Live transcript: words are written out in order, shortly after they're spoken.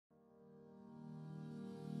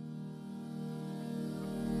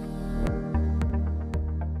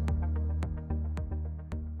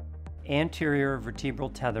Anterior vertebral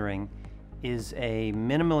tethering is a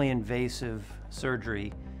minimally invasive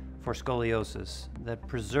surgery for scoliosis that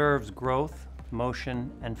preserves growth,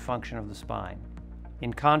 motion, and function of the spine.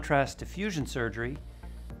 In contrast to fusion surgery,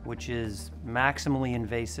 which is maximally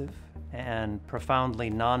invasive and profoundly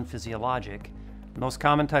non-physiologic, the most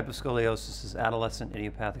common type of scoliosis is adolescent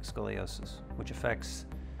idiopathic scoliosis, which affects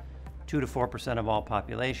 2 to 4% of all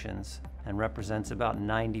populations and represents about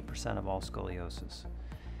 90% of all scoliosis.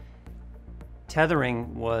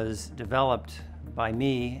 Tethering was developed by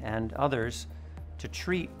me and others to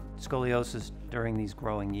treat scoliosis during these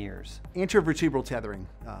growing years. Anterior vertebral tethering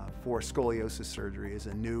for scoliosis surgery is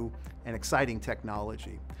a new and exciting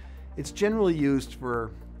technology. It's generally used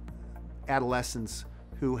for adolescents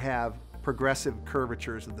who have progressive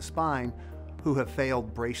curvatures of the spine who have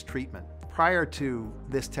failed brace treatment. Prior to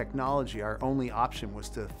this technology, our only option was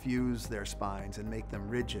to fuse their spines and make them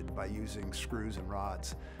rigid by using screws and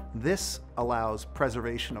rods. This allows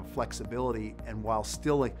preservation of flexibility and while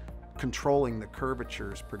still controlling the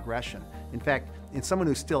curvature's progression. In fact, in someone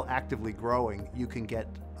who's still actively growing, you can get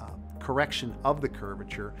correction of the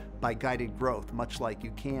curvature by guided growth, much like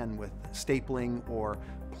you can with stapling or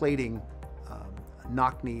plating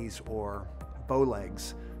knock knees or bow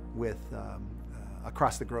legs with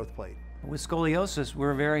across the growth plate. With scoliosis,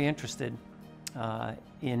 we're very interested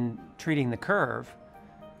in treating the curve,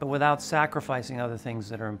 but without sacrificing other things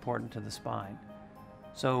that are important to the spine.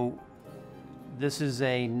 So this is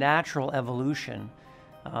a natural evolution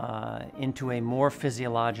into a more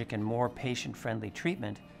physiologic and more patient-friendly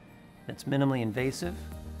treatment that's minimally invasive,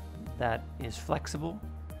 that is flexible,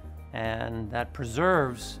 and that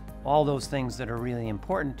preserves all those things that are really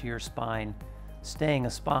important to your spine, staying a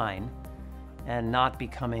spine, and not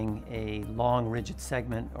becoming a long rigid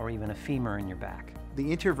segment or even a femur in your back.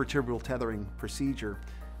 The anterior vertebral tethering procedure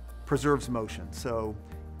preserves motion, so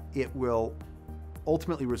it will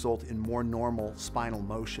ultimately result in more normal spinal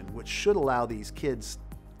motion, which should allow these kids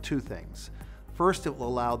two things. First, it will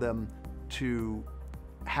allow them to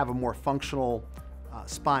have a more functional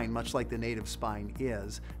spine, much like the native spine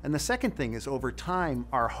is. And the second thing is, over time,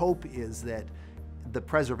 our hope is that the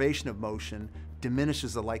preservation of motion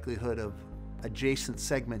diminishes the likelihood of adjacent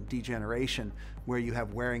segment degeneration, where you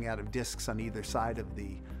have wearing out of discs on either side of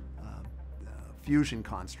the fusion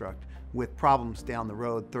construct, with problems down the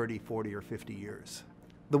road 30, 40, or 50 years.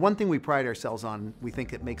 The one thing we pride ourselves on, we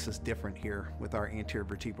think it makes us different here with our anterior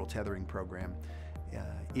vertebral tethering program,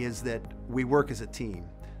 is that we work as a team.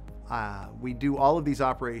 We do all of these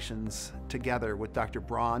operations together with Dr.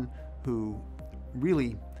 Braun, who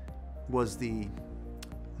really was the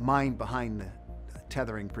mind behind the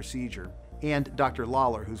tethering procedure, and Dr.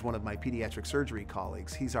 Lawler, who's one of my pediatric surgery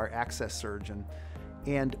colleagues. He's our access surgeon.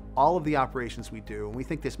 And all of the operations we do, and we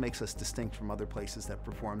think this makes us distinct from other places that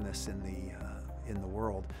perform this in the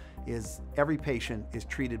world, is every patient is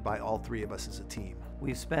treated by all three of us as a team.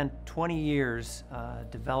 We've spent 20 years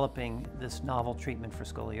developing this novel treatment for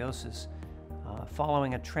scoliosis,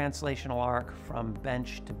 following a translational arc from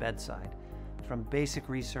bench to bedside, from basic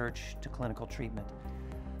research to clinical treatment.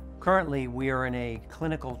 Currently, we are in a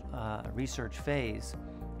clinical research phase,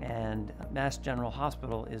 and MassGeneral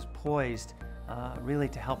Hospital is poised really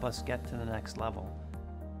to help us get to the next level.